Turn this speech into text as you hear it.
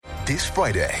This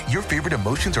Friday, your favorite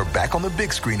emotions are back on the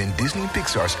big screen in Disney and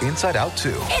Pixar's Inside Out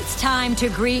 2. It's time to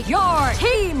greet your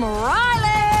Team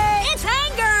Riley. It's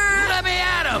anger. Let me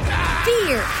at him.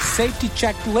 Fear. Safety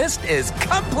checklist is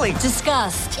complete.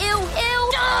 Disgust. Ew.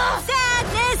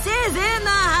 Sadness is in the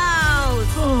house.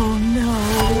 Oh, no.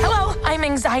 Hello, I'm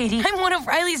anxiety. I'm one of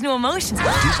Riley's new emotions.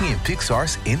 Disney and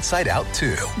Pixar's Inside Out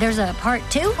 2. There's a part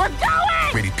 2? We're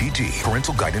going! Rated PG.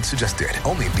 Parental guidance suggested.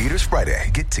 Only in theaters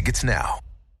Friday. Get tickets now.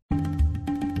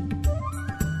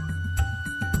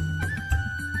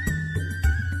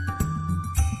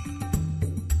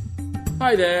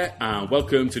 Hi there, and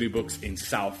welcome to New Books in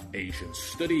South Asian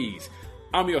Studies.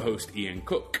 I'm your host, Ian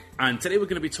Cook, and today we're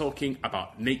going to be talking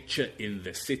about nature in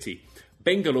the city,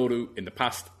 Bengaluru in the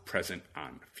past, present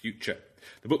and future.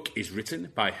 The book is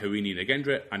written by Harini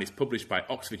Nagendra and is published by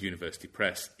Oxford University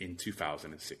Press in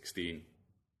 2016.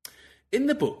 In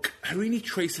the book, Harini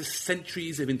traces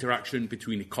centuries of interaction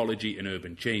between ecology and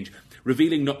urban change,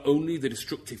 revealing not only the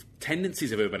destructive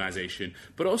tendencies of urbanisation,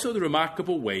 but also the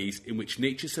remarkable ways in which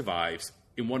nature survives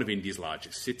in one of India's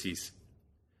largest cities.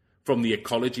 From the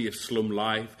ecology of slum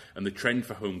life and the trend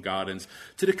for home gardens,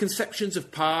 to the conceptions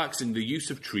of parks and the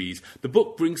use of trees, the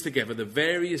book brings together the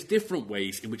various different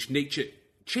ways in which nature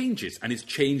changes and is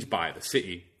changed by the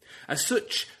city. As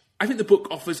such, I think the book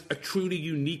offers a truly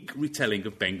unique retelling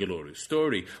of Bengaluru's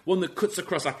story, one that cuts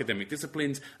across academic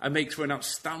disciplines and makes for an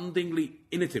outstandingly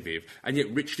innovative and yet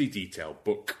richly detailed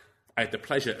book. I had the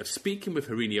pleasure of speaking with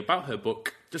Harini about her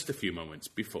book just a few moments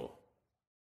before.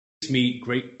 It's me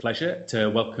great pleasure to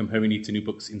welcome Harini to New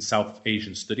Books in South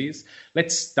Asian Studies.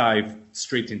 Let's dive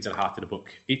straight into the heart of the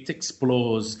book. It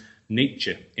explores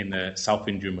nature in the South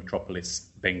Indian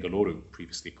metropolis Bengaluru,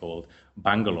 previously called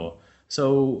Bangalore.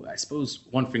 So I suppose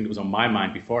one thing that was on my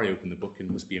mind before I opened the book, and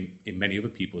must be in many other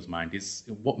people's mind, is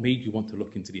what made you want to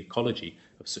look into the ecology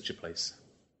of such a place?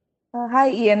 Hi,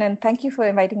 Ian, and thank you for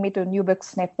inviting me to New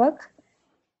Books Network.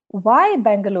 Why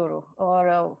Bengaluru,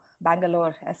 or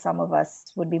Bangalore, as some of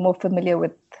us would be more familiar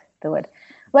with the word?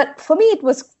 Well, for me, it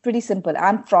was pretty simple.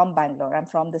 I'm from Bangalore. I'm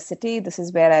from the city. This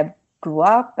is where I grew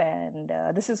up, and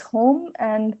this is home.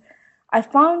 And I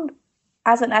found,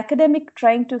 as an academic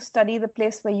trying to study the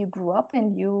place where you grew up,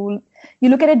 and you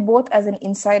look at it both as an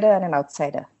insider and an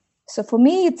outsider. So for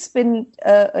me, it's been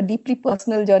a deeply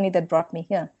personal journey that brought me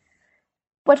here.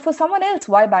 But for someone else,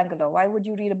 why Bangalore? Why would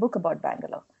you read a book about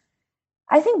Bangalore?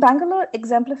 I think Bangalore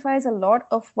exemplifies a lot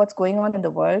of what's going on in the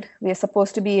world. We are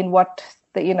supposed to be in what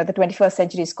the 21st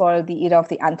century is called the era of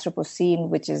the Anthropocene,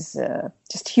 which is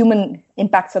just human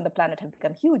impacts on the planet have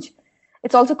become huge.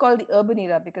 It's also called the urban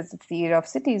era because it's the era of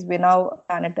cities. We're now a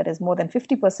planet that is more than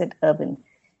 50% urban.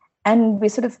 And we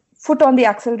sort of foot on the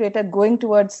accelerator going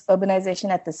towards urbanization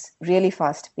at this really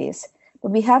fast pace.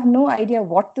 But we have no idea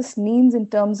what this means in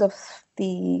terms of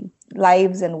the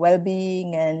lives and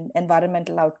well-being and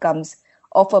environmental outcomes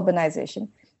of urbanization.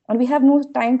 And we have no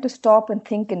time to stop and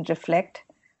think and reflect,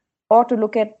 or to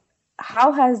look at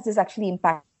how has this actually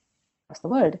impacted across the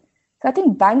world. So I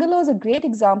think Bangalore is a great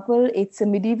example. It's a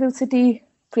medieval city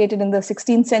created in the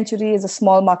 16th century as a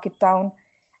small market town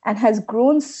and has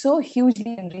grown so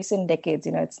hugely in recent decades.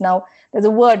 It's now, there's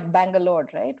a word Bangalore,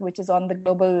 right, which is on the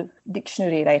global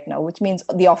dictionary right now, which means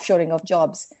the offshoring of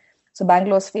jobs. So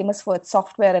Bangalore is famous for its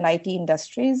software and IT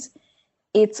industries.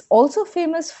 It's also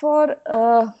famous for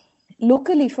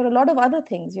locally for a lot of other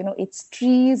things. Its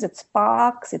trees, its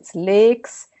parks, its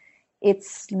lakes,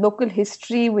 its local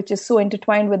history, which is so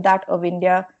intertwined with that of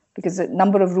India, because a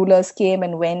number of rulers came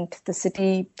and went. The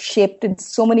city shaped in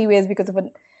so many ways because of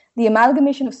the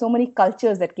amalgamation of so many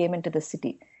cultures that came into the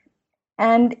city.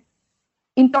 And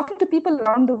in talking to people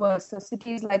around the world, so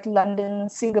cities like London,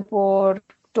 Singapore,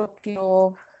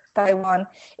 Tokyo, Taiwan,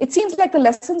 it seems like the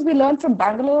lessons we learned from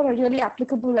Bangalore are really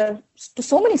applicable to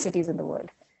so many cities in the world.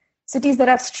 Cities that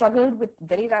have struggled with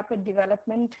very rapid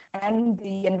development and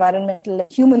the environmental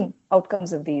human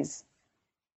outcomes of these.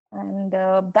 And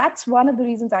that's one of the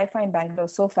reasons I find Bangalore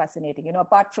so fascinating,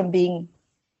 apart from being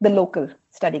the local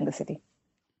studying the city.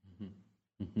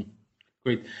 Mm-hmm. Mm-hmm.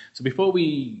 Great. So before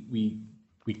we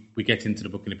get into the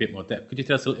book in a bit more depth, could you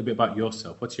tell us a little bit about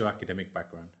yourself? What's your academic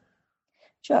background?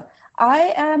 Sure.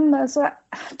 I am, so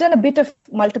I've done a bit of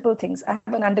multiple things. I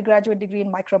have an undergraduate degree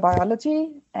in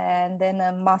microbiology and then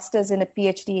a master's and a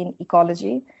PhD in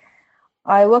ecology.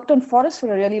 I worked on forests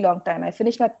for a really long time. I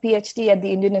finished my PhD at the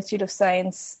Indian Institute of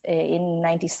Science in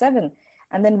 97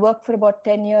 and then worked for about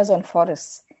 10 years on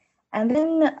forests. And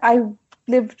then I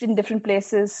lived in different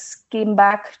places, came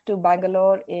back to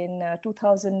Bangalore in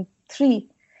 2003.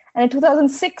 And in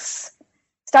 2006,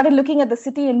 started looking at the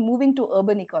city and moving to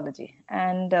urban ecology.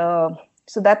 And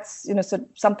So that's,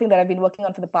 something that I've been working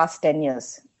on for the past 10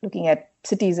 years, looking at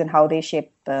cities and how they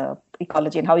shape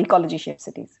ecology and how ecology shapes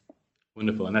cities.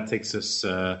 Wonderful. And that takes us,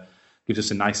 gives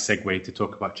us a nice segue to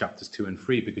talk about chapters 2 and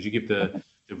 3, because you give the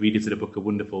readers of the book a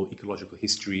wonderful ecological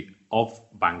history of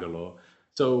Bangalore.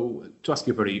 So to ask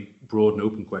you a very broad and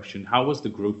open question, how was the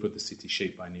growth of the city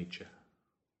shaped by nature?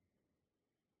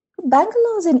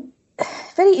 Bangalore is a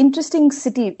very interesting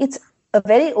city. It's a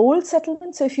very old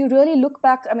settlement. So if you really look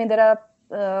back, there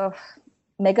are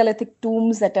megalithic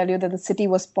tombs that tell you that the city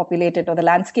was populated, or the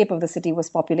landscape of the city was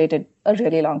populated a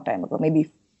really long time ago, maybe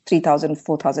 3,000,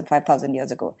 4,000, 5,000 years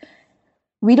ago.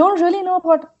 We don't really know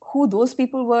about who those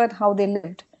people were and how they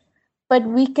lived. But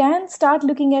we can start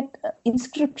looking at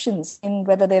inscriptions, in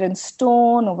whether they're in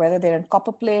stone or whether they're in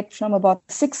copper plate, from about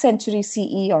 6th century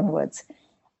CE onwards.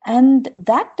 And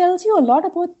that tells you a lot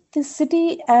about this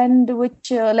city, and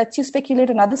which lets you speculate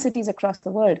on other cities across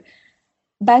the world.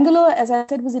 Bangalore, as I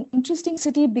said, was an interesting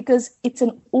city because it's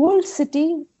an old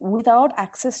city without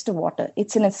access to water.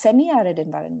 It's in a semi-arid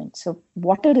environment. So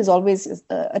water is always,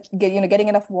 getting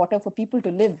enough water for people to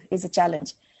live is a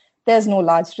challenge. There's no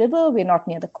large river. We're not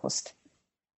near the coast.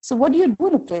 So what do you do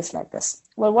in a place like this?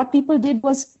 Well, what people did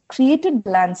was created the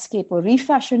landscape or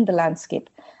refashioned the landscape.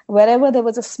 Wherever there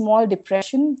was a small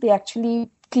depression, they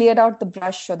actually cleared out the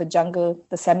brush or the jungle,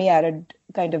 the semi-arid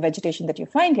kind of vegetation that you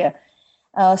find here,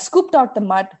 scooped out the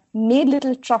mud, made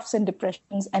little troughs and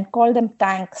depressions, and called them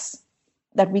tanks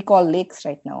that we call lakes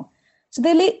right now. So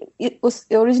it was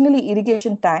originally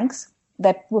irrigation tanks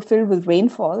that were filled with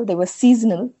rainfall. They were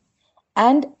seasonal,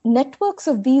 and networks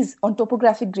of these on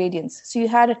topographic gradients. So you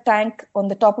had a tank on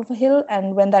the top of a hill,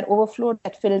 and when that overflowed,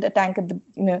 that filled a tank at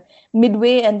the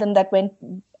midway, and then that went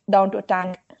down to a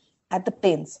tank at the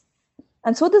plains.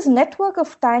 And so this network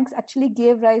of tanks actually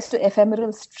gave rise to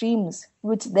ephemeral streams,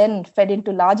 which then fed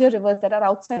into larger rivers that are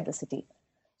outside the city.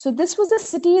 So this was a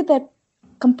city that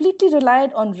completely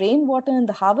relied on rainwater and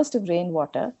the harvest of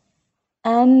rainwater.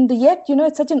 And yet,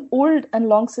 it's such an old and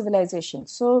long civilization.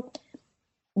 So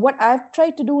what I've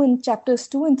tried to do in chapters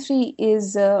 2 and 3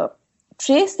 is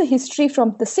trace the history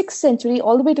from the 6th century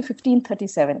all the way to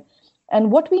 1537.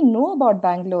 And what we know about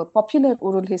Bangalore, popular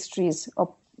oral histories,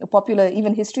 or popular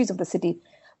even histories of the city,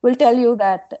 will tell you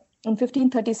that in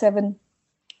 1537,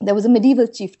 there was a medieval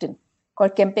chieftain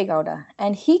called Kempe Gowda.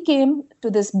 And he came to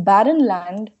this barren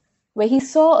land where he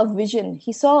saw a vision.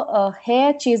 He saw a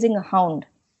hare chasing a hound.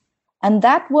 And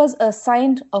that was a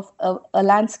sign of a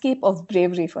landscape of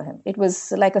bravery for him. It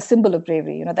was like a symbol of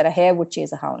bravery, that a hare would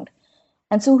chase a hound.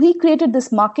 And so he created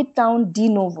this market town de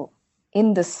novo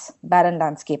in this barren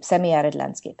landscape, semi-arid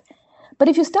landscape. But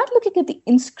if you start looking at the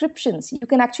inscriptions, you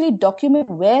can actually document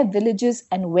where villages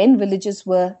and when villages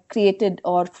were created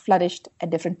or flourished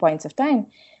at different points of time.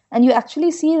 And you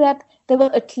actually see that there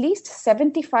were at least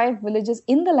 75 villages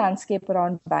in the landscape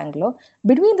around Bangalore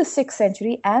between the 6th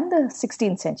century and the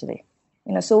 16th century.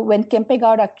 So when Kempe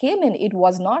Gowda came in, it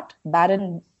was not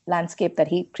barren landscape that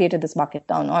he created this market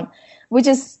town on, which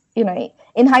is,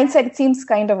 in hindsight, it seems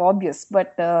kind of obvious.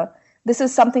 But this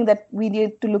is something that we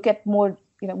need to look at more.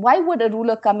 Why would a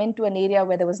ruler come into an area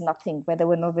where there was nothing, where there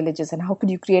were no villages, and how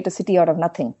could you create a city out of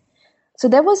nothing? So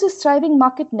there was this thriving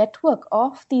market network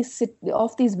of these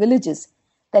villages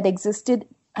that existed,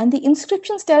 and the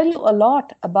inscriptions tell you a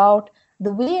lot about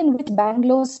the way in which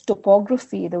Bangalore's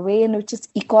topography, the way in which its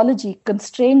ecology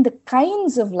constrained the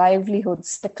kinds of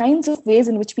livelihoods, the kinds of ways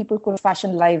in which people could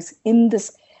fashion lives in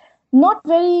this not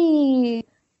very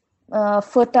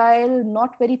fertile,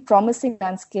 not very promising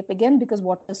landscape, again, because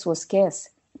water is so scarce.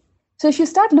 So if you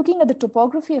start looking at the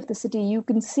topography of the city, you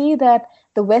can see that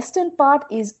the western part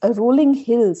is a rolling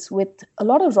hills with a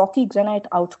lot of rocky granite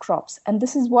outcrops. And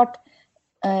this is what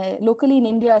locally in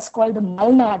India is called the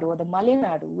Malnadu or the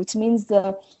Malenadu, which means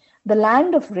the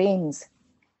land of rains.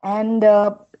 And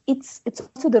it's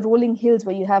also the rolling hills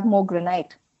where you have more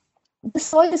granite. The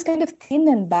soil is kind of thin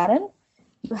and barren.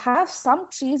 You have some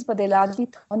trees, but they're largely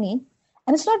thorny.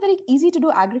 And it's not very easy to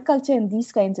do agriculture in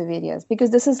these kinds of areas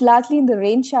because this is largely in the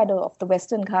rain shadow of the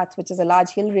Western Ghats, which is a large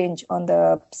hill range on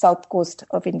the south coast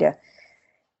of India.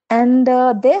 And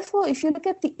therefore, if you look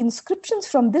at the inscriptions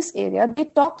from this area, they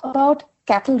talk about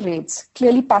cattle raids.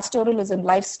 Clearly, pastoralism,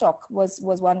 livestock was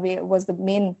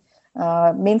the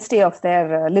mainstay of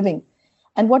their living.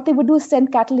 And what they would do is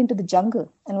send cattle into the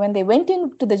jungle. And when they went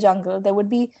into the jungle, there would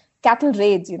be cattle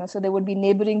raids, so there would be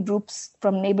neighboring groups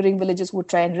from neighboring villages who would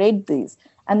try and raid these.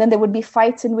 And then there would be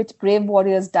fights in which brave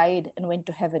warriors died and went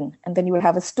to heaven. And then you would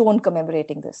have a stone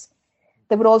commemorating this.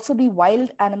 There would also be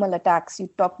wild animal attacks. You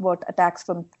talk about attacks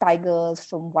from tigers,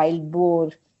 from wild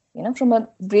boar, from a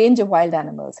range of wild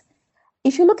animals.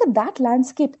 If you look at that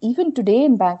landscape, even today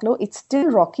in Bangalore, it's still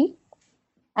rocky.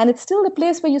 And it's still the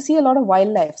place where you see a lot of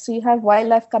wildlife. So you have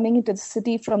wildlife coming into the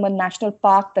city from a national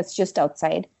park that's just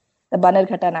outside, the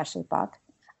Bannerghatta National Park.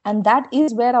 And that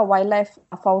is where our wildlife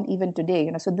are found even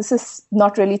today. So this is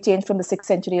not really changed from the 6th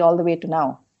century all the way to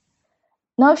now.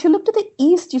 Now, if you look to the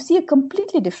east, you see a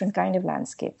completely different kind of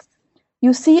landscape.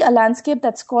 You see a landscape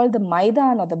that's called the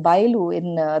Maidan or the Bailu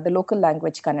in the local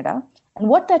language, Kannada. And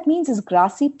what that means is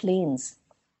grassy plains.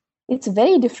 It's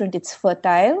very different. It's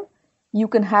fertile. You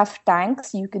can have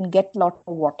tanks. You can get a lot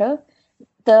of water.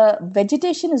 The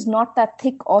vegetation is not that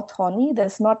thick or thorny.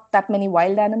 There's not that many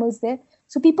wild animals there.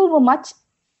 So people were much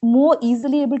more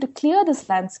easily able to clear this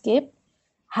landscape,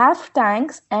 have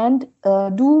tanks, and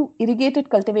do irrigated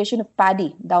cultivation of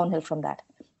paddy downhill from that.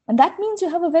 And that means you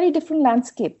have a very different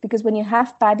landscape, because when you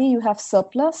have paddy, you have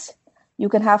surplus. You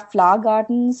can have flower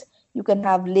gardens. You can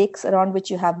have lakes around which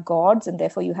you have gods, and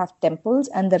therefore you have temples.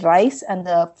 And the rice and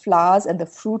the flowers and the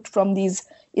fruit from these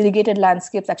irrigated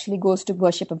landscapes actually goes to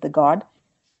worship of the god.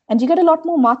 And you get a lot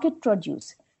more market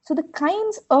produce. So the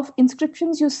kinds of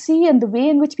inscriptions you see and the way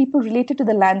in which people related to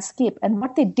the landscape and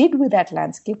what they did with that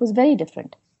landscape was very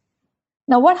different.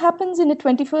 Now, what happens in a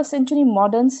 21st century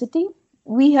modern city?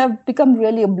 We have become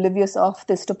really oblivious of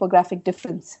this topographic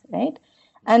difference, right?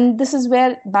 And this is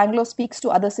where Bangalore speaks to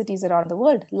other cities around the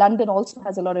world. London also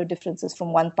has a lot of differences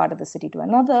from one part of the city to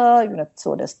another.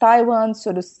 So does Taiwan,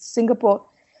 so does Singapore.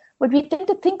 But we tend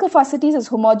to think of our cities as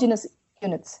homogeneous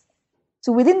units.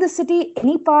 So within the city,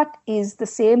 any part is the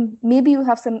same. Maybe you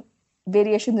have some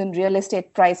variations in real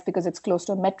estate price because it's close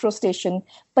to a metro station,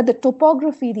 but the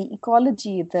topography, the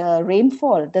ecology, the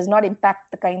rainfall does not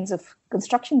impact the kinds of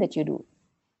construction that you do.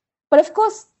 But of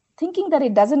course, thinking that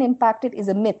it doesn't impact it is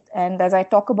a myth. And as I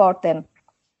talk about them,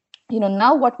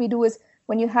 now what we do is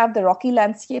when you have the rocky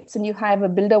landscapes and you have a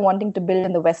builder wanting to build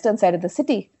in the western side of the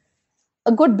city,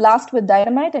 a good blast with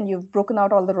dynamite and you've broken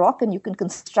out all the rock and you can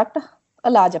construct a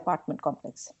large apartment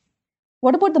complex.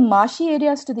 What about the marshy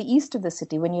areas to the east of the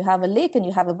city? When you have a lake and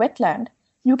you have a wetland,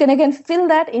 you can again fill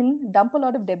that in, dump a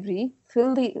lot of debris,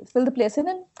 fill the place in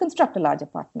and construct a large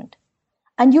apartment.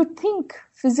 And you'd think,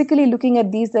 physically looking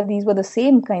at these, that these were the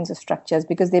same kinds of structures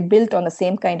because they're built on the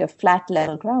same kind of flat,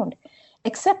 level ground,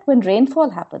 except when rainfall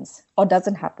happens or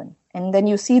doesn't happen. And then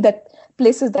you see that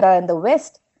places that are in the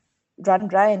west run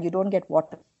dry and you don't get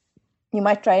water. You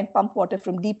might try and pump water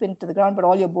from deep into the ground, but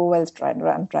all your bore wells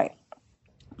run dry.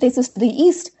 Places to the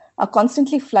east are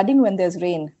constantly flooding when there's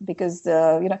rain because,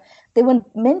 they were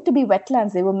meant to be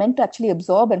wetlands. They were meant to actually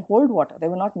absorb and hold water. They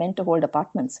were not meant to hold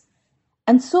apartments.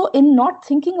 And so in not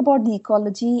thinking about the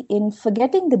ecology, in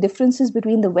forgetting the differences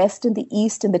between the west and the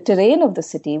east and the terrain of the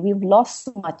city, we've lost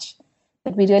so much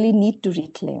that we really need to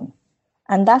reclaim.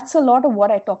 And that's a lot of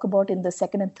what I talk about in the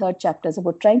second and third chapters,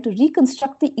 about trying to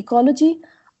reconstruct the ecology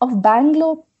of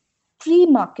Bangalore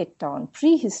pre-market town,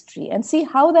 pre-history, and see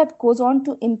how that goes on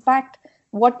to impact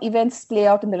what events play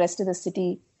out in the rest of the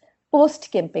city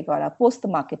post-Kempegowda, post the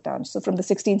market town. So from the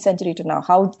 16th century to now,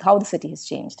 how the city has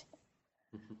changed.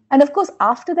 And of course,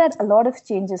 after that, a lot of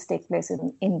changes take place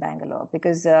in Bangalore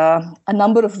because a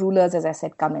number of rulers, as I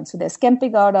said, come in. So there's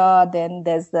Kempegowda, then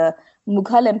there's the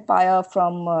Mughal Empire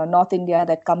from North India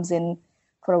that comes in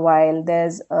for a while.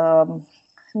 There's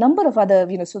number of other,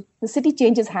 so the city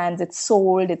changes hands, it's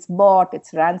sold, it's bought,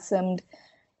 it's ransomed.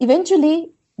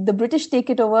 Eventually, the British take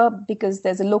it over because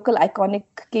there's a local iconic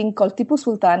king called Tipu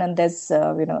Sultan, and there's,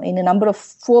 in a number of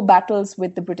 4 battles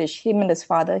with the British, him and his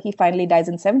father, he finally dies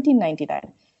in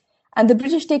 1799. And the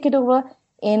British take it over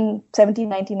in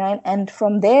 1799, and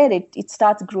from there, it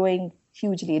starts growing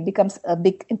hugely. It becomes a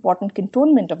big, important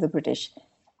cantonment of the British.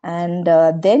 And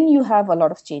then you have a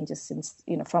lot of changes since,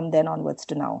 from then onwards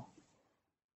to now.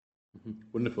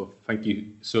 Wonderful. Thank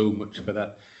you so much for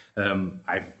that.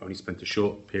 I've only spent a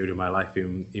short period of my life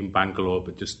in Bangalore,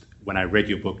 but just when I read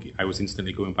your book, I was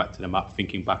instantly going back to the map,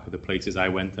 thinking back of the places I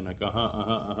went, and I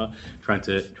go, trying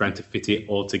to fit it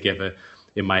all together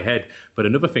in my head. But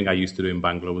another thing I used to do in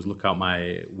Bangalore was look out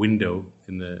my window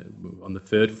on the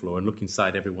 3rd floor and look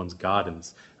inside everyone's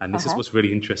gardens. And this is what's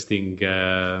really interesting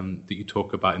that you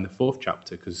talk about in the 4th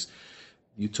chapter, because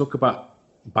you talk about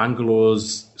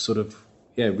Bangalore's sort of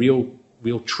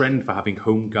real trend for having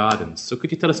home gardens. So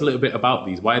could you tell us a little bit about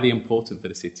these? Why are they important for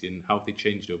the city and how have they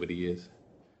changed over the years?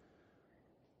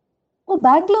 Well,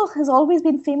 Bangalore has always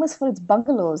been famous for its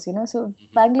bungalows, So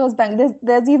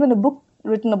there's even a book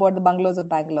written about the bungalows of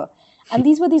Bangalore. And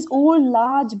these were these old,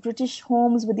 large British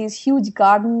homes with these huge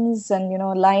gardens and,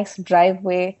 nice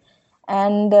driveway.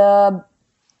 And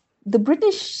the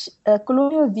British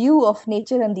colonial view of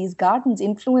nature and these gardens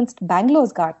influenced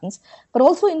Bangalore's gardens, but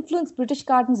also influenced British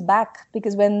gardens back,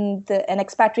 because when an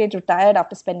expatriate retired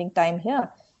after spending time here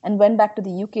and went back to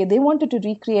the UK, they wanted to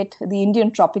recreate the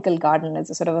Indian tropical garden as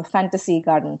a sort of a fantasy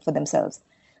garden for themselves.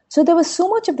 So there was so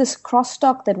much of this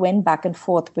crosstalk that went back and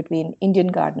forth between Indian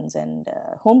gardens and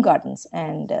home gardens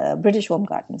and British home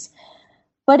gardens.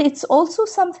 But it's also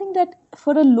something that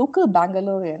for a local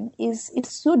Bangalorean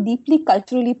it's so deeply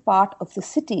culturally part of the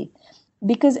city,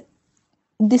 because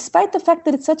despite the fact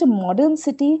that it's such a modern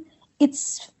city,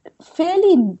 it's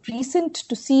fairly recent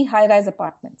to see high-rise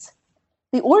apartments.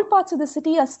 The old parts of the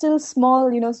city are still small,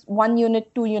 1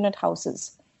 unit, 2 unit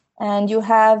houses. And you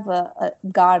have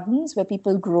gardens where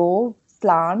people grow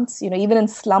plants, even in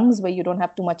slums where you don't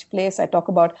have too much place. I talk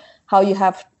about how you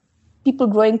have people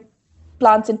growing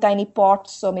plants in tiny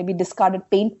pots or maybe discarded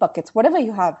paint buckets. Whatever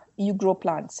you have, you grow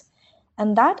plants.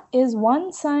 And that is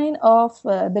one sign of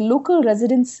the local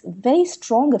residents' very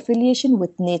strong affiliation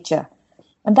with nature.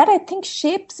 And that, I think,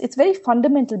 it's very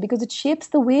fundamental, because it shapes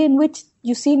the way in which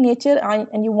you see nature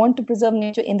and you want to preserve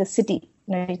nature in the city.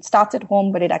 It starts at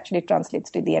home, but it actually translates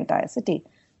to the entire city.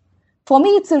 For me,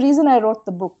 it's the reason I wrote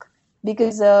the book,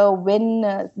 because so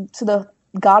the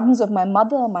gardens of my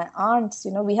mother, my aunts,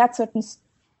 we had certain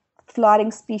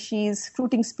flowering species,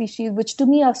 fruiting species, which to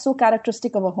me are so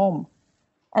characteristic of a home.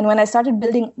 And when I started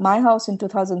building my house in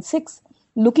 2006,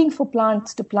 looking for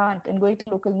plants to plant and going to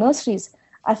local nurseries,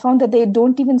 I found that they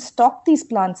don't even stock these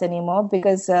plants anymore,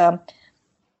 because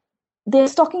they're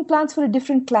stocking plants for a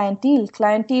different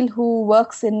clientele who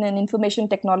works in an information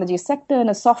technology sector, in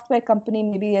a software company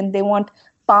maybe, and they want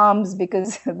palms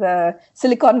because the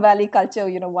Silicon Valley culture,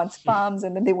 wants palms,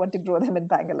 and then they want to grow them in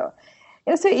Bangalore.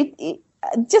 So it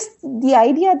just the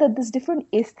idea that this different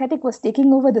aesthetic was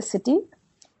taking over the city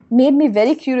made me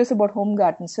very curious about home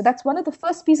gardens. So that's one of the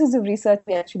first pieces of research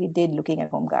we actually did, looking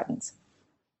at home gardens.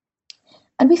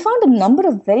 And we found a number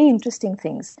of very interesting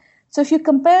things. So if you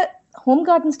compare home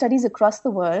garden studies across the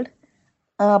world,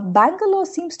 Bangalore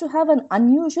seems to have an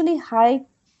unusually high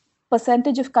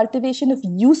percentage of cultivation of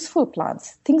useful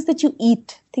plants, things that you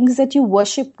eat, things that you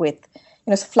worship with,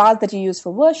 flowers that you use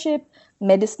for worship,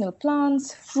 medicinal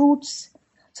plants, fruits.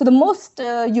 So the most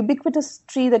ubiquitous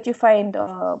tree that you find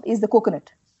is the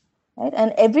coconut, right?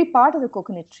 And every part of the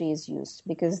coconut tree is used,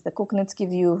 because the coconuts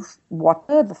give you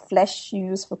water, the flesh you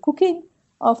use for cooking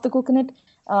of the coconut,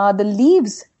 the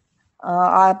leaves.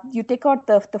 You take out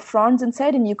the fronds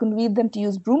inside and you can weave them to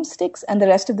use broomsticks, and the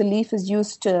rest of the leaf is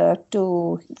used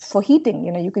for heating.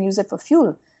 You can use it for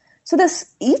fuel. So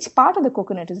each part of the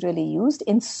coconut is really used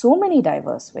in so many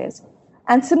diverse ways.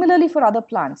 And similarly for other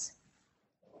plants.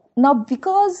 Now,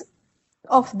 because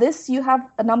of this, you have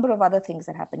a number of other things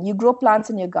that happen. You grow plants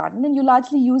in your garden and you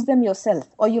largely use them yourself,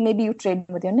 or maybe you trade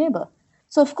them with your neighbor.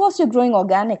 So of course you're growing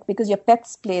organic, because your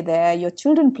pets play there, your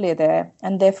children play there,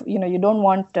 and therefore you don't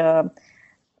want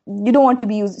to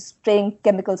be spraying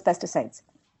chemicals, pesticides.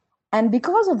 And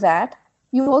because of that,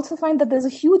 you also find that there's a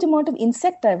huge amount of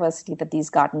insect diversity that these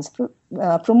gardens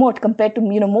promote compared to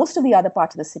most of the other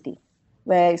parts of the city.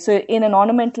 So in an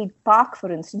ornamental park,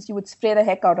 for instance, you would spray the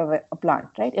heck out of a plant,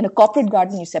 right? In a corporate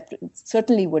garden, you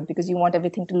certainly would, because you want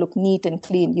everything to look neat and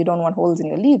clean. You don't want holes in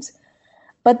your leaves.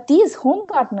 But these home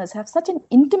gardeners have such an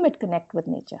intimate connect with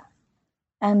nature.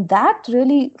 And that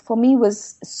really, for me,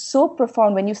 was so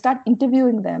profound. When you start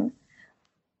interviewing them,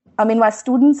 my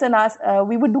students and us,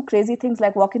 we would do crazy things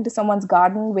like walk into someone's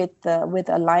garden with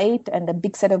a light and a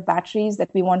big set of batteries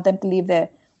that we want them to leave their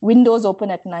windows open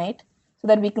at night, so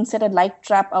that we can set a light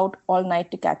trap out all night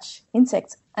to catch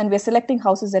insects. And we're selecting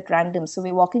houses at random. So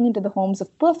we're walking into the homes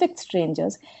of perfect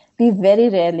strangers. We very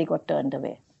rarely got turned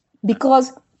away,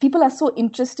 because people are so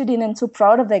interested in and so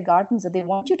proud of their gardens that they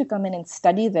want you to come in and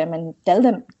study them and tell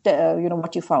them,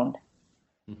 what you found.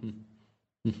 Mm-hmm.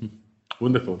 Mm-hmm.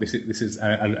 Wonderful. This is.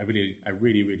 I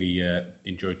really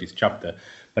enjoyed this chapter.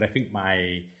 But I think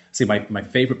my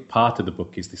favorite part of the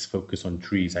book is this focus on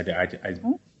trees.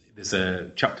 There's a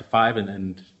chapter 5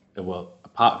 and a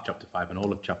part of chapter 5 and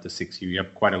all of chapter 6. You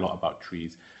have quite a lot about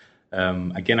trees.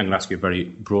 Again, I'm going to ask you a very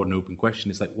broad and open question.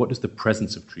 It's like, what does the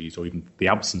presence of trees, or even the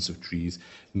absence of trees,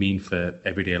 mean for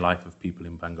everyday life of people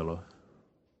in Bangalore?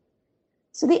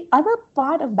 So the other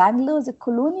part of Bangalore as a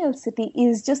colonial city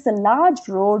is just the large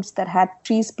roads that had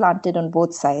trees planted on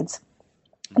both sides,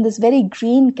 and this very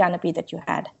green canopy that you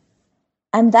had.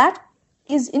 And that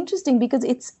is interesting, because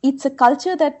it's a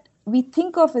culture that we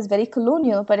think of as very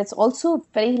colonial, but it's also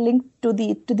very linked to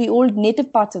the old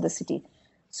native parts of the city.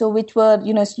 So which were,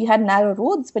 you had narrow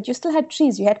roads, but you still had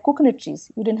trees. You had coconut trees.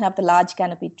 You didn't have the large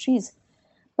canopied trees.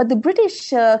 But the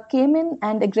British came in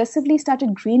and aggressively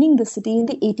started greening the city in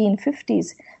the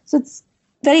 1850s. So it's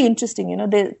very interesting.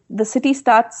 The city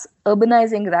starts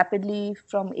urbanizing rapidly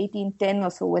from 1810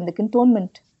 or so when the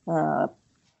cantonment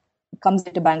comes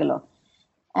into Bangalore.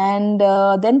 And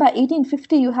then by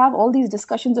 1850, you have all these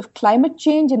discussions of climate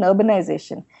change and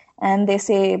urbanization. And they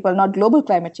say, well, not global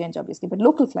climate change, obviously, but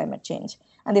local climate change.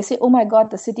 And they say, oh my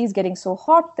God, the city is getting so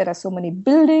hot. There are so many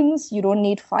buildings. You don't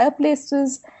need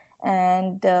fireplaces.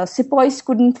 And sepoys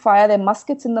couldn't fire their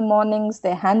muskets in the mornings.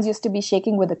 Their hands used to be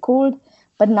shaking with the cold.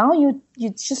 But now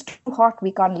it's just too hot.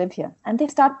 We can't live here. And they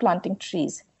start planting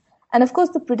trees. And of course,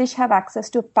 the British have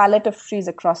access to a palette of trees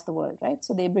across the world, right?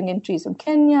 So they bring in trees from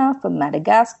Kenya, from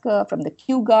Madagascar, from the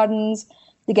Kew Gardens.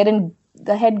 They get in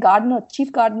the head gardener,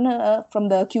 chief gardener from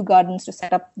the Kew Gardens to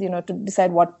set up, to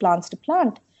decide what plants to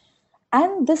plant.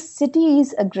 And this city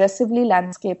is aggressively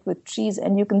landscaped with trees.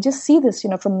 And you can just see this,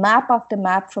 from map after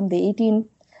map from the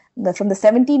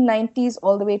 1790s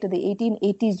all the way to the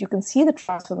 1880s. You can see the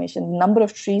transformation, the number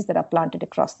of trees that are planted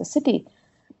across the city.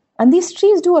 And these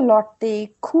trees do a lot.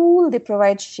 They cool, they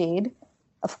provide shade,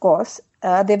 of course.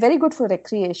 They're very good for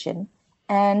recreation.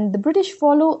 And the British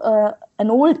follow an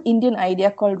old Indian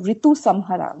idea called Ritu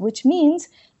Samhara, which means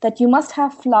that you must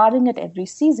have flowering at every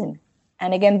season.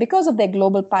 And again, because of their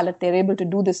global palette, they're able to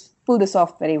pull this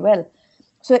off very well.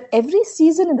 So every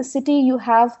season in the city, you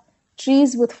have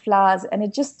trees with flowers, and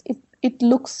it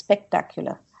looks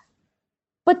spectacular.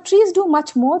 But trees do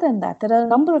much more than that. There are a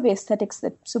number of aesthetics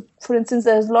so for instance,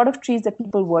 there's a lot of trees that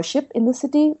people worship in the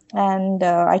city. And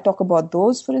I talk about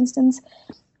those, for instance.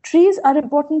 Trees are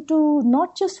important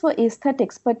not just for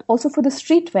aesthetics, but also for the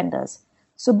street vendors.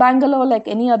 So Bangalore, like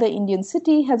any other Indian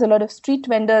city, has a lot of street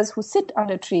vendors who sit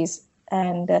under trees.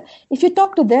 And if you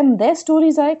talk to them, their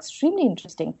stories are extremely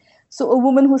interesting. So a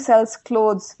woman who sells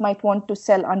clothes might want to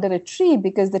sell under a tree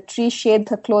because the tree shades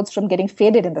her clothes from getting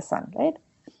faded in the sun, right?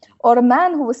 Or a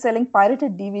man who was selling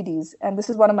pirated DVDs. And this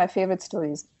is one of my favorite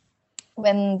stories.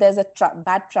 When there's a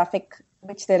bad traffic,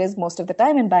 which there is most of the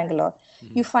time in Bangalore,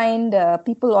 you find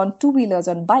people on two-wheelers,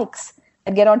 on bikes,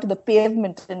 that get onto the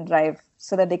pavement and drive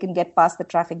so that they can get past the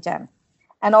traffic jam.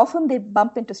 And often they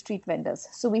bump into street vendors.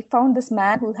 So we found this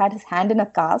man who had his hand in a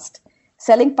cast,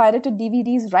 selling pirated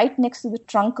DVDs right next to the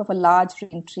trunk of a large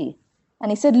green tree.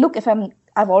 And he said, look,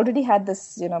 I've already had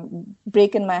this,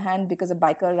 break in my hand because a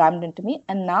biker rammed into me.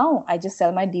 And now I just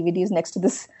sell my DVDs next to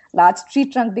this large tree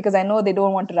trunk because I know they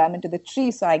don't want to ram into the tree.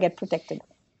 So I get protected.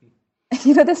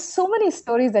 There's so many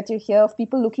stories that you hear of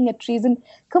people looking at trees in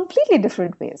completely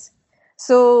different ways.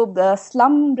 So the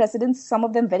slum residents, some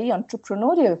of them very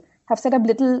entrepreneurial, have set up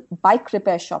little bike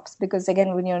repair shops because,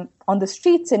 again, when you're on the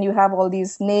streets and you have all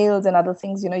these nails and other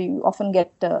things, you often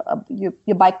get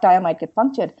your bike tire might get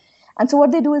punctured. And so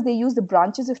what they do is they use the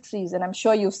branches of trees, and I'm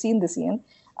sure you've seen this, Ian.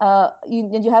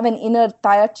 You have an inner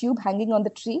tire tube hanging on the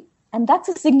tree, and that's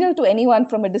a signal to anyone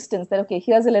from a distance that, okay,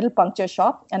 here's a little puncture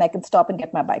shop, and I can stop and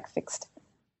get my bike fixed,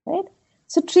 right?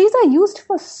 So trees are used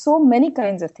for so many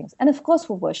kinds of things, and of course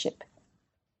for worship.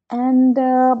 And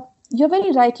you're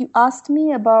very right. You asked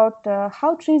me about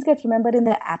how trees get remembered in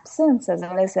their absence as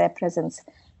well as their presence.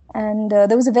 And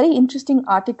there was a very interesting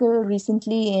article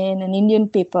recently in an Indian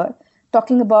paper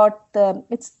talking about,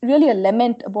 it's really a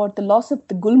lament about the loss of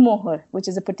the gulmohar, which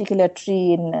is a particular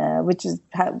tree which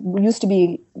used to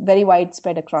be very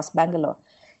widespread across Bangalore.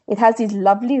 It has these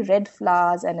lovely red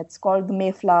flowers, and it's called the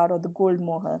Mayflower or the gold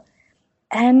moher.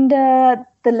 And the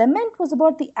lament was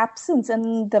about the absence,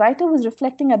 and the writer was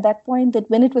reflecting at that point that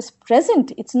when it was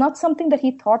present, it's not something that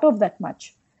he thought of that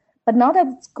much. But now that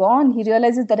it's gone, he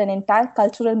realizes that an entire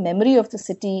cultural memory of the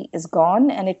city is gone,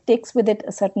 and it takes with it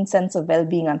a certain sense of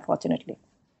well-being, unfortunately.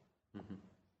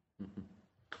 Mm-hmm.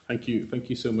 Mm-hmm. Thank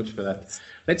you so much for that.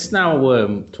 Let's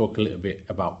now talk a little bit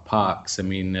about parks. I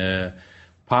mean,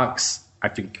 parks, I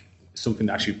think, something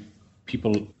that actually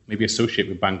people maybe associate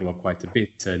with Bangalore quite a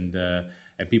bit, and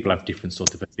people have different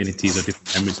sort of affinities or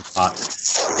different memories of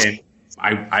parks. Again,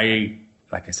 I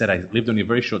like I said, I lived only a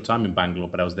very short time in Bangalore,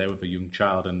 but I was there with a young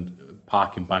child, and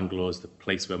park in Bangalore is the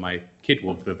place where my kid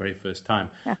walked for the very first time.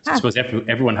 So I suppose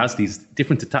everyone has these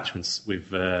different attachments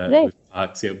with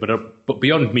parks. Yeah. But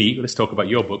beyond me, let's talk about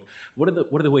your book. What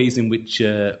are the ways in which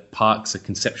parks are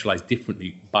conceptualized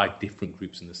differently by different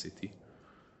groups in the city?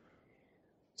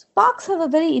 Parks have a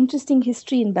very interesting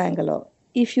history in Bangalore.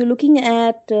 If you're looking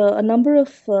at a number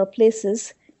of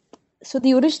places, so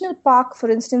the original park, for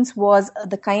instance, was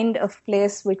the kind of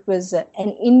place which was an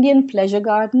Indian pleasure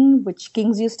garden, which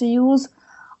kings used to use,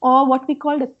 or what we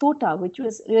called a tota, which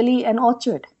was really an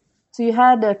orchard. So you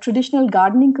had traditional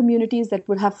gardening communities that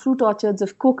would have fruit orchards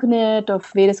of coconut, of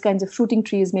various kinds of fruiting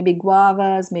trees, maybe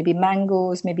guavas, maybe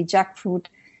mangoes, maybe jackfruit.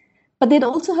 But they'd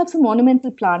also have some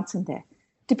ornamental plants in there,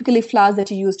 typically flowers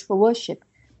that you used for worship.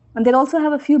 And they'd also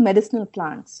have a few medicinal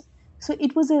plants. So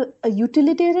it was a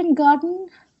utilitarian garden,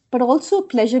 but also a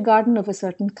pleasure garden of a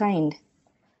certain kind.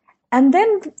 And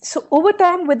then, so over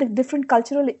time, with the different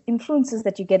cultural influences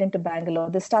that you get into Bangalore,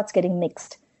 this starts getting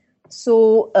mixed.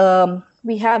 So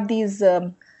we have these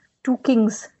two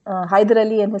kings, Hyder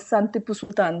Ali and his son Tipu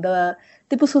Sultan.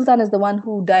 Tipu Sultan is the one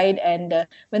who died and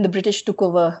when the British took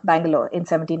over Bangalore in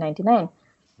 1799.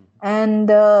 And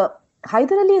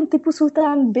Hyder Ali and Tipu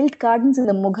Sultan built gardens in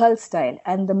the Mughal style.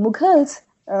 And the Mughals,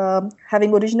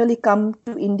 having originally come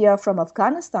to India from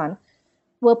Afghanistan,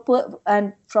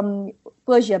 and from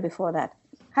Persia before that,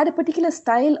 had a particular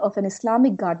style of an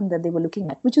Islamic garden that they were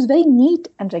looking at, which was very neat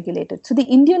and regulated. So the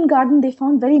Indian garden they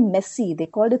found very messy. They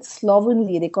called it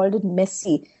slovenly. They called it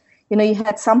messy. You know, you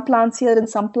had some plants here and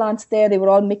some plants there. They were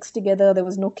all mixed together. There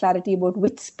was no clarity about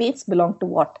which space belonged to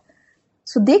what.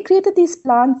 So they created these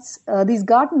plants, these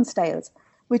garden styles,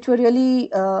 which were really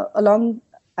along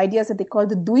ideas that they call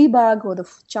the Dui Bag or the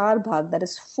Char Bag, that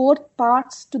is 4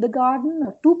 parts to the garden,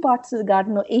 or 2 parts to the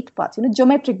garden, or 8 parts,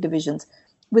 geometric divisions,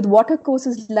 with water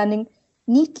courses running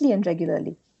neatly and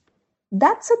regularly.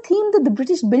 That's a theme that the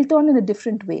British built on in a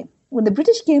different way. When the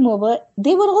British came over,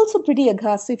 they were also pretty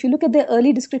aghast. So if you look at their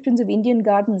early descriptions of Indian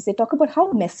gardens, they talk about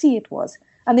how messy it was,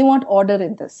 and they want order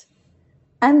in this.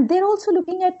 And they're also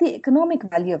looking at the economic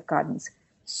value of gardens.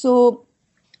 So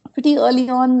pretty early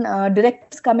on,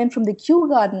 directors come in from the Kew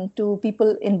Garden to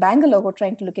people in Bangalore who are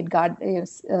trying to look at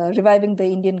reviving the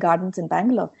Indian gardens in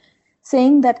Bangalore,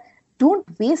 saying that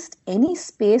don't waste any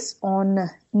space on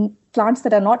plants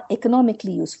that are not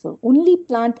economically useful. Only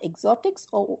plant exotics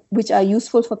or which are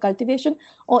useful for cultivation,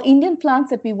 or Indian plants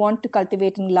that we want to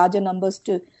cultivate in larger numbers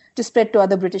to spread to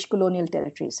other British colonial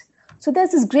territories. So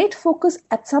there's this great focus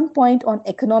at some point on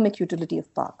economic utility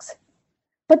of parks.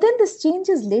 But then this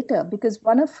changes later because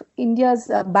one of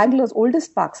Bangalore's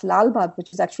oldest parks, Lal Bagh,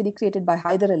 which was actually created by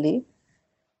Hyder Ali,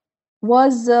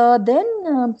 was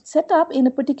then set up in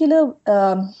a particular,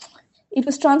 it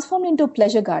was transformed into a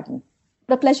pleasure garden,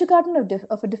 but a pleasure garden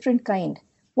of a different kind.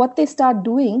 What they start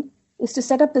doing is to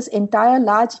set up this entire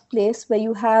large place where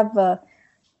you have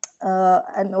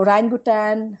an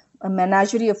orangutan, a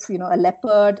menagerie of, a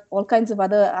leopard, all kinds of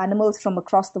other animals from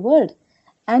across the world.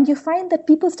 And you find that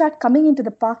people start coming into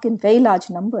the park in very large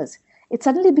numbers. It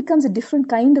suddenly becomes a different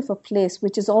kind of a place,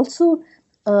 which is also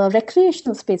a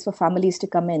recreational space for families to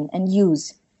come in and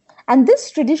use. And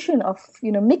this tradition of,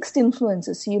 mixed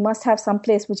influences, so you must have some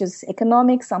place which is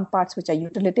economic, some parts which are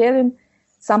utilitarian,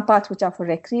 some parts which are for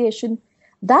recreation,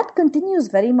 that continues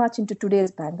very much into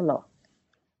today's Bangalore.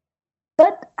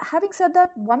 But having said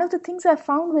that, one of the things I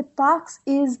found with parks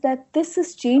is that this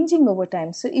is changing over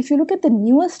time. So if you look at the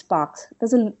newest parks,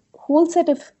 there's a whole set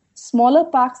of smaller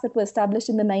parks that were established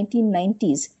in the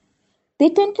 1990s. They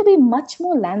tend to be much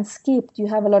more landscaped. You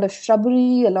have a lot of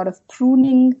shrubbery, a lot of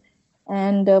pruning,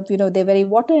 and they're very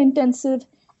water intensive.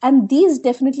 And these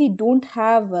definitely don't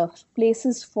have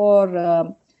places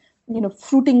for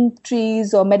fruiting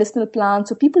trees or medicinal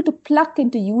plants or people to pluck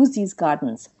and to use these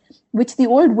gardens, which the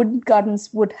old wooden gardens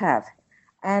would have.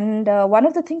 And one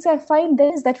of the things I find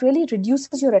there is that really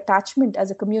reduces your attachment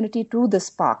as a community to this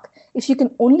park. If you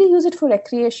can only use it for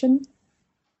recreation,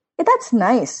 that's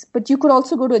nice, but you could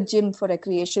also go to a gym for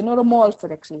recreation or a mall for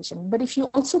recreation. But if you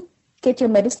also get your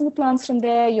medicinal plants from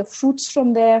there, your fruits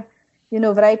from there,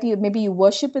 variety, maybe you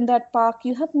worship in that park,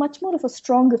 you have much more of a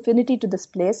strong affinity to this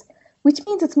place, which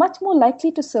means it's much more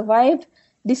likely to survive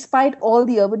despite all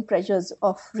the urban pressures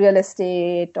of real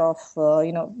estate, of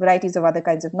varieties of other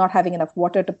kinds of not having enough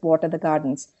water to water the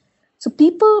gardens. So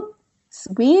people's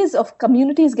ways of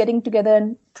communities getting together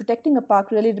and protecting a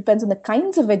park really depends on the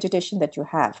kinds of vegetation that you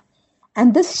have.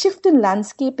 And this shift in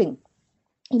landscaping,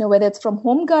 whether it's from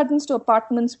home gardens to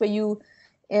apartments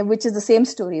which is the same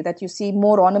story, that you see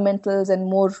more ornamentals and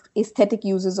more aesthetic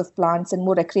uses of plants and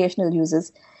more recreational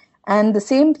uses. And the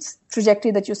same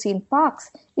trajectory that you see in parks,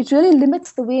 it really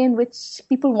limits the way in which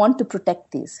people want to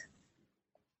protect these.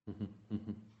 Mm-hmm,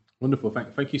 mm-hmm. Wonderful.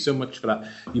 Thank you so much for that.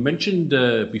 You mentioned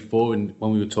before when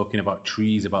we were talking about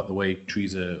trees, about the way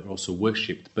trees are also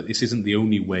worshipped, but this isn't the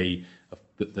only way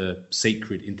that the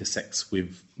sacred intersects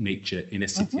with nature in a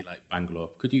city like Bangalore.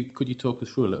 Could you talk us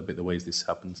through a little bit the ways this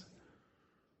happens?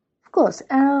 Of course.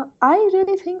 I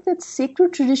really think that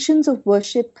sacred traditions of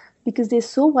worship, because they're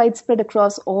so widespread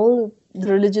across all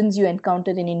the religions you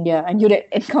encounter in India, and you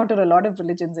encounter a lot of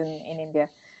religions in India,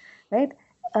 right?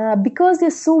 because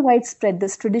they're so widespread,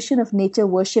 this tradition of nature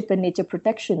worship and nature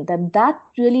protection, that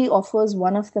really offers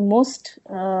one of the most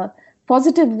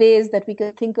positive ways that we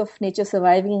can think of nature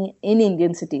surviving in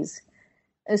Indian cities.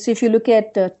 So if you look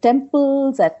at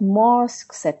temples, at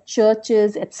mosques, at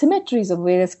churches, at cemeteries of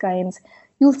various kinds,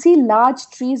 you'll see large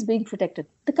trees being protected.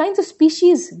 The kinds of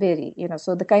species vary,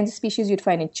 so the kinds of species you'd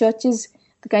find in churches,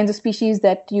 the kinds of species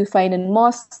that you find in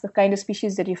mosques, the kind of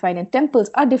species that you find in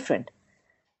temples are different.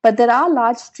 But there are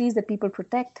large trees that people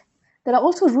protect. There are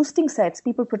also roosting sites.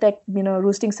 People protect,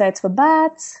 roosting sites for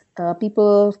bats.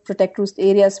 People protect roost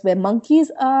areas where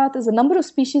monkeys are. There's a number of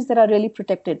species that are really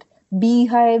protected.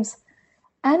 Beehives.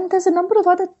 And there's a number of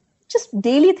other just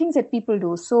daily things that people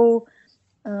do. So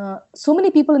many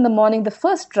people in the morning, the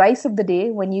first rice of the day,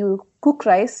 when you cook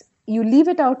rice, you leave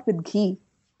it out with ghee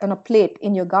on a plate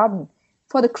in your garden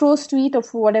for the crows to eat or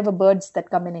for whatever birds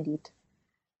that come in and eat.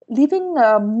 Leaving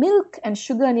milk and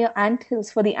sugar near ant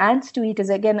hills for the ants to eat is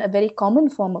again a very common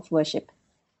form of worship.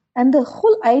 And the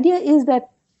whole idea is that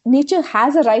nature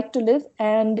has a right to live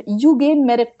and you gain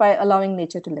merit by allowing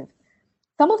nature to live.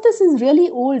 Some of this is really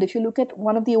old. If you look at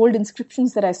one of the old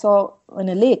inscriptions that I saw on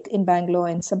a lake in Bangalore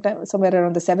in somewhere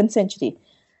around the 7th century,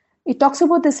 it talks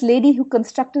about this lady who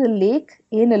constructed a lake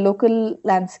in a local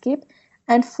landscape.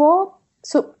 And so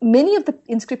many of the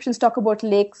inscriptions talk about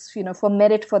lakes, for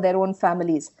merit for their own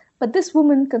families. But this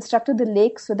woman constructed the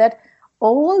lake so that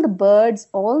all the birds,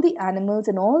 all the animals,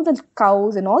 and all the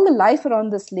cows and all the life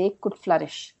around this lake could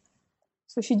flourish.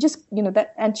 So she just,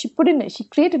 and she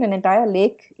created an entire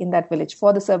lake in that village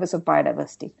for the service of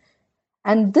biodiversity.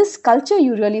 And this culture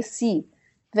you really see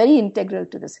very integral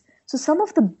to this. So some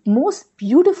of the most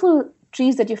beautiful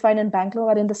trees that you find in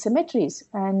Bangalore are in the cemeteries.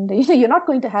 And, you're not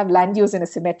going to have land use in a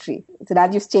cemetery. It's a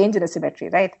land use change in a cemetery,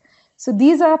 right? So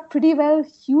these are pretty well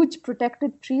huge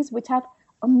protected trees which have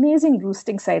amazing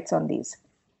roosting sites on these.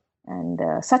 And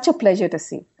such a pleasure to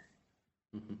see.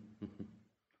 Mm-hmm.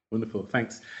 Wonderful,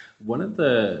 thanks.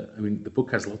 The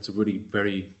book has lots of really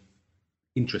very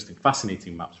interesting,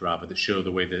 fascinating maps, rather, that show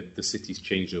the way that the city's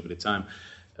changed over time.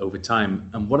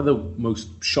 And one of the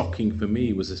most shocking for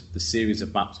me was the series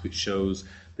of maps which shows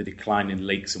the decline in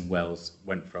lakes and wells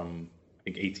went from, I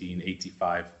think,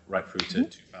 1885 right through to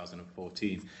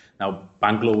 2014. Now,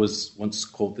 Bangalore was once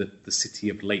called the city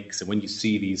of lakes. And when you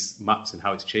see these maps and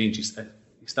how it's changed,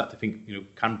 you start to think,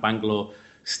 can Bangalore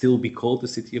still be called the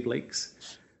city of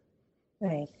lakes?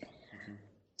 Right.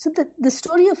 So the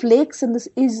story of lakes and this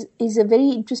is a very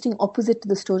interesting opposite to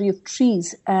the story of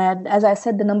trees. And as I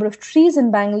said, the number of trees in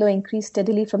Bangalore increased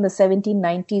steadily from the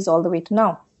 1790s all the way to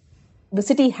now. The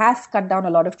city has cut down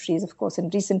a lot of trees, of course, in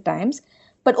recent times.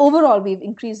 But overall,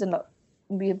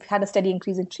 we've had a steady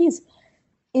increase in trees.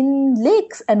 In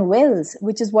lakes and wells,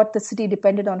 which is what the city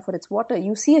depended on for its water,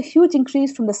 you see a huge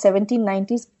increase from the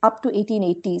 1790s up to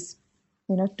 1880s,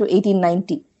 to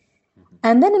 1890.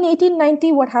 And then in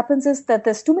 1890, what happens is that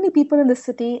there's too many people in the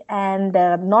city and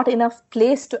not enough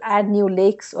place to add new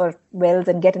lakes or wells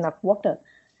and get enough water.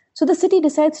 So the city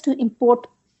decides to import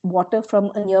water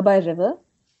from a nearby river.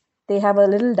 They have a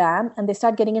little dam and they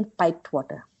start getting in piped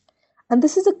water. And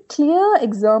this is a clear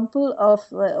example of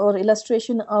or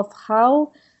illustration of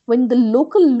how when the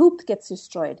local loop gets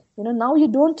destroyed, now you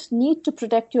don't need to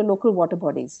protect your local water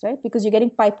bodies, right? Because you're getting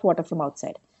piped water from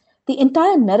outside. The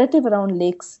entire narrative around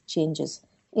lakes changes.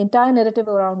 The entire narrative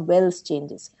around wells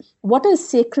changes. Water is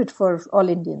sacred for all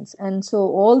Indians. And so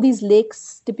all these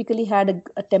lakes typically had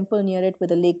a temple near it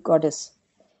with a lake goddess.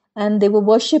 And they were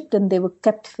worshipped and they were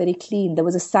kept very clean. There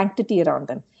was a sanctity around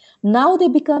them. Now they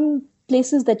become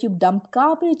places that you dump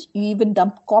garbage. You even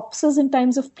dump corpses in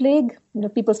times of plague.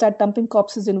 People start dumping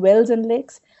corpses in wells and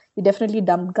lakes. You definitely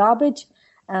dump garbage.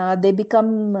 They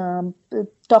become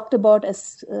talked about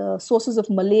as sources of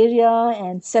malaria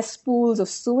and cesspools of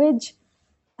sewage.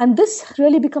 And this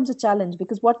really becomes a challenge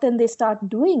because what then they start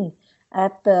doing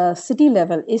at the city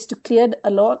level is to clear a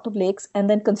lot of lakes and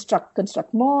then construct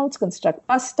malls, construct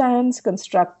bus stands,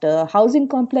 construct housing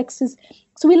complexes.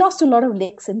 So we lost a lot of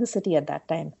lakes in the city at that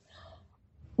time.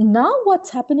 Now what's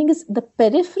happening is the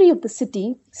periphery of the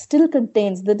city still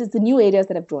contains, that is the new areas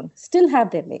that have grown, still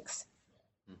have their lakes.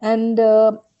 And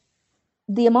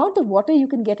the amount of water you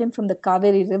can get in from the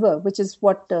Kaveri River, which is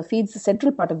what feeds the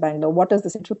central part of Bangalore, waters the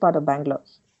central part of Bangalore,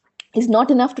 is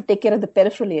not enough to take care of the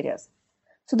peripheral areas.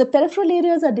 So the peripheral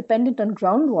areas are dependent on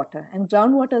groundwater, and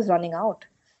groundwater is running out.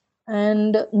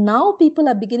 And now people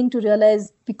are beginning to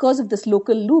realize, because of this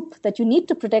local loop, that you need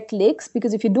to protect lakes,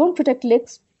 because if you don't protect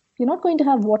lakes, you're not going to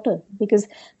have water, because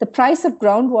the price of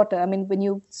groundwater,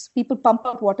 when people pump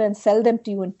out water and sell them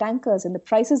to you in tankers, and the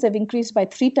prices have increased by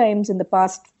 3 times in the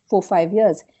past 4-5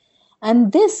 years.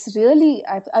 And this really,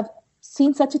 I've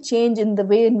seen such a change in the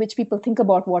way in which people think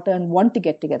about water and want to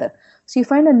get together. So you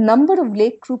find a number of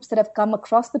lake groups that have come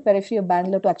across the periphery of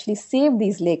Bangalore to actually save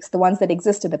these lakes, the ones that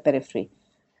exist in the periphery.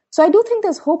 So I do think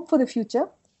there's hope for the future,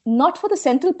 not for the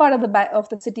central part of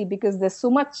the city because there's so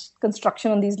much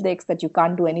construction on these lakes that you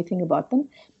can't do anything about them,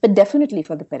 but definitely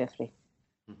for the periphery.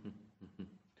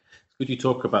 Could you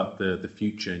talk about the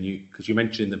future? And because you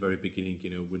mentioned in the very beginning,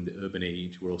 we're in the urban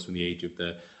age, we're also in the age of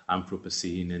the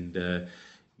Anthropocene, and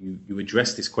you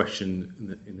addressed this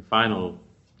question in the final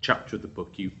chapter of the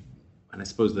book. And I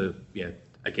suppose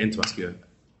again to ask you a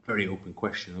very open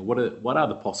question: what are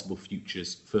the possible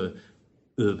futures for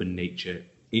urban nature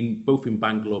both in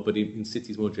Bangalore but in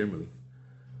cities more generally?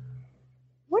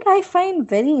 What I find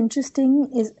very interesting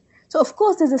is, so of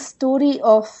course there's a story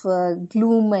of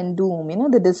gloom and doom,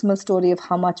 the dismal story of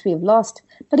how much we've lost.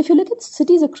 But if you look at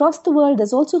cities across the world,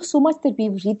 there's also so much that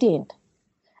we've retained.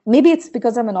 Maybe it's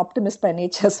because I'm an optimist by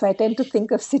nature, so I tend to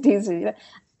think of cities.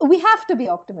 We have to be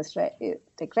optimists, right?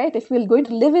 If we're going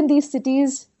to live in these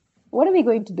cities, what are we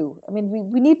going to do? I mean,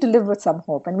 we need to live with some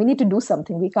hope and we need to do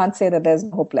something. We can't say that there's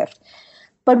no hope left.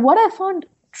 But what I found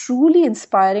truly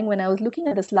inspiring when I was looking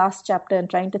at this last chapter and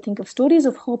trying to think of stories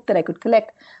of hope that I could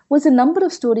collect was a number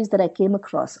of stories that I came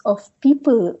across of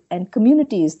people and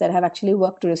communities that have actually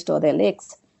worked to restore their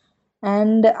lakes.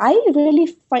 And I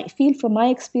really feel from my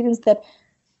experience that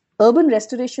urban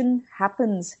restoration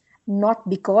happens not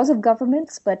because of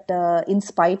governments, but in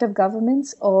spite of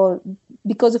governments, or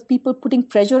because of people putting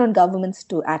pressure on governments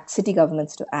to act, city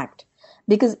governments to act.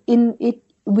 Because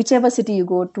whichever city you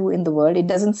go to in the world, it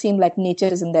doesn't seem like nature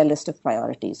is in their list of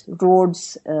priorities.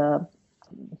 Roads,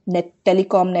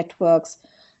 telecom networks,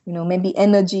 maybe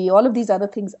energy, all of these other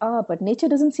things are, but nature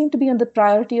doesn't seem to be on the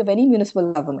priority of any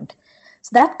municipal government.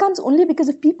 So that comes only because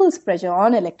of people's pressure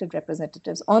on elected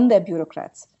representatives, on their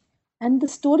bureaucrats. And the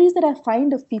stories that I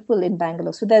find of people in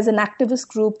Bangalore, so there's an activist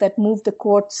group that moved the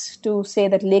courts to say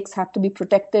that lakes have to be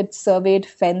protected, surveyed,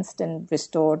 fenced, and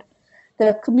restored. There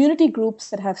are community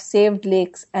groups that have saved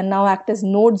lakes and now act as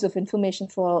nodes of information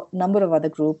for a number of other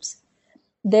groups.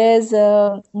 There's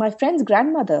my friend's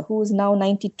grandmother, who is now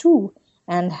 92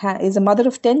 and is a mother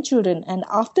of 10 children. And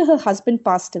after her husband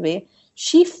passed away,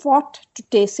 she fought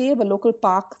to save a local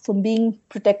park from being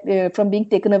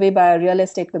taken away by a real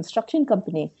estate construction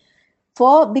company.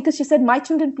 Because she said, my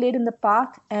children played in the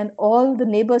park and all the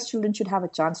neighbors' children should have a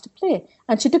chance to play.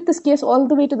 And she took this case all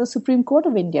the way to the Supreme Court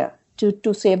of India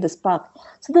to save this park.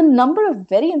 So the number of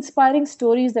very inspiring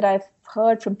stories that I've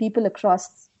heard from people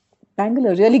across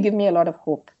Bangalore really give me a lot of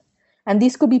hope. And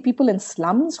these could be people in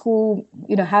slums who,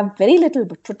 have very little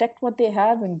but protect what they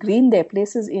have and green their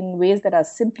places in ways that are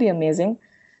simply amazing.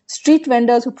 Street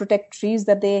vendors who protect trees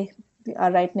that they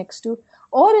are right next to,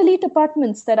 or elite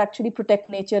apartments that actually protect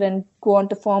nature and go on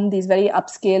to form these very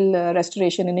upscale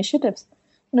restoration initiatives.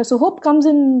 So hope comes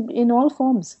in all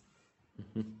forms.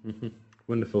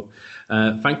 Wonderful.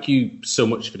 Thank you so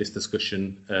much for this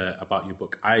discussion about your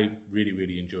book. I really,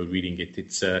 really enjoyed reading it.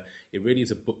 It really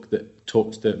is a book that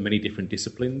talks to many different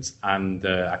disciplines, and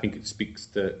I think it speaks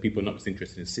to people not just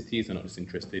interested in cities and not just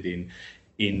interested in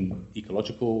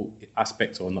ecological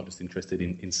aspects, or not just interested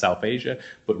in South Asia,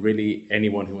 but really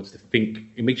anyone who wants to think.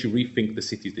 It makes you rethink the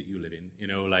cities that you live in,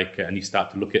 and you start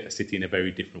to look at a city in a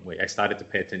very different way. I started to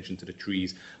pay attention to the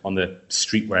trees on the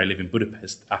street where I live in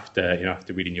Budapest after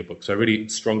reading your book. So I really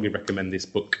strongly recommend this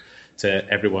book to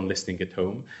everyone listening at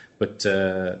home. But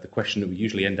the question that we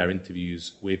usually end our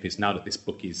interviews with is, now that this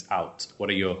book is out,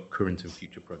 what are your current and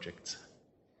future projects?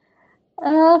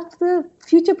 The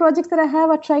future projects that I have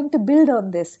are trying to build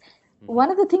on this. One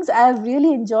of the things I've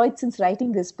really enjoyed since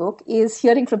writing this book is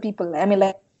hearing from people. I mean,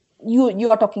 like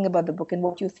you are talking about the book and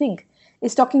what you think.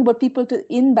 Is talking about people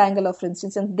in Bangalore, for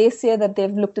instance, and they say that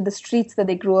they've looked at the streets that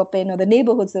they grew up in or the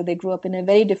neighborhoods that they grew up in a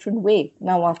very different way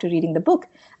now after reading the book.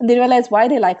 And they realize why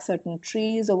they like certain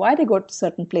trees, or why they go to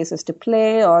certain places to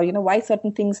play, or, why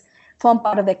certain things form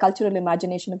part of their cultural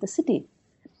imagination of the city.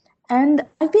 And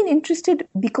I've been interested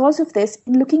because of this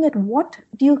in looking at what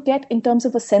do you get in terms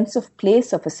of a sense of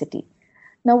place of a city.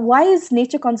 Now, why is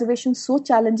nature conservation so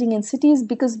challenging in cities?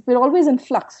 Because we're always in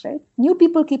flux, right? New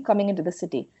people keep coming into the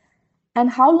city.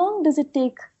 And how long does it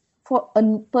take for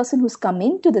a person who's come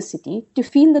into the city to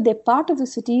feel that they're part of the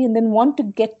city and then want to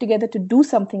get together to do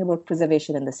something about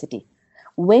preservation in the city?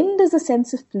 When does the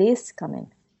sense of place come in?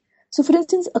 So, for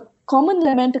instance, a common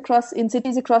lament in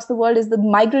cities across the world is that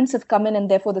migrants have come in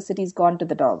and therefore the city's gone to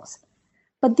the dogs.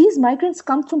 But these migrants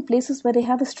come from places where they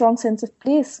have a strong sense of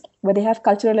place, where they have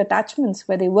cultural attachments,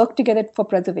 where they work together for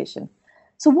preservation.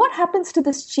 So what happens to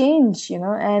this change,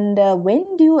 and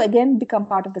when do you again become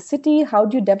part of the city? How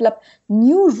do you develop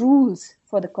new rules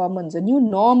for the commons or new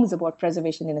norms about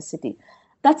preservation in a city?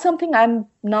 That's something I'm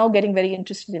now getting very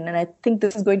interested in. And I think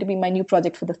this is going to be my new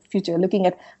project for the future, looking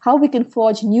at how we can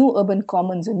forge new urban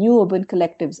commons or new urban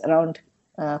collectives around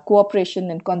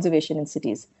cooperation and conservation in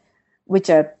cities,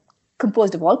 which are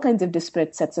composed of all kinds of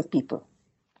disparate sets of people.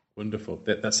 Wonderful.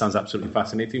 That sounds absolutely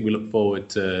fascinating. We look forward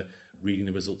to reading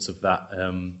the results of that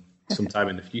sometime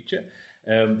in the future.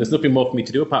 There's nothing more for me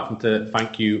to do apart from to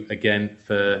thank you again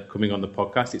for coming on the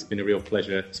podcast. It's been a real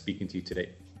pleasure speaking to you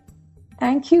today.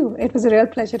 Thank you. It was a real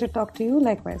pleasure to talk to you.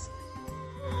 Likewise.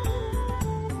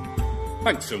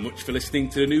 Thanks so much for listening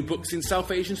to the New Books in South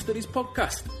Asian Studies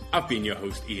podcast. I've been your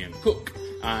host, Ian Cook,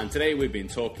 and today we've been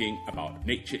talking about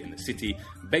Nature in the City,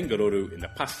 Bengaluru in the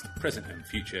Past, Present and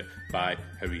Future by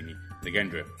Harini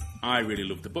Nagendra. I really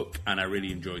loved the book and I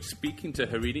really enjoyed speaking to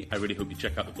Harini. I really hope you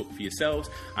check out the book for yourselves,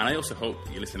 and I also hope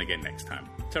you listen again next time.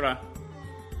 Ta-ra!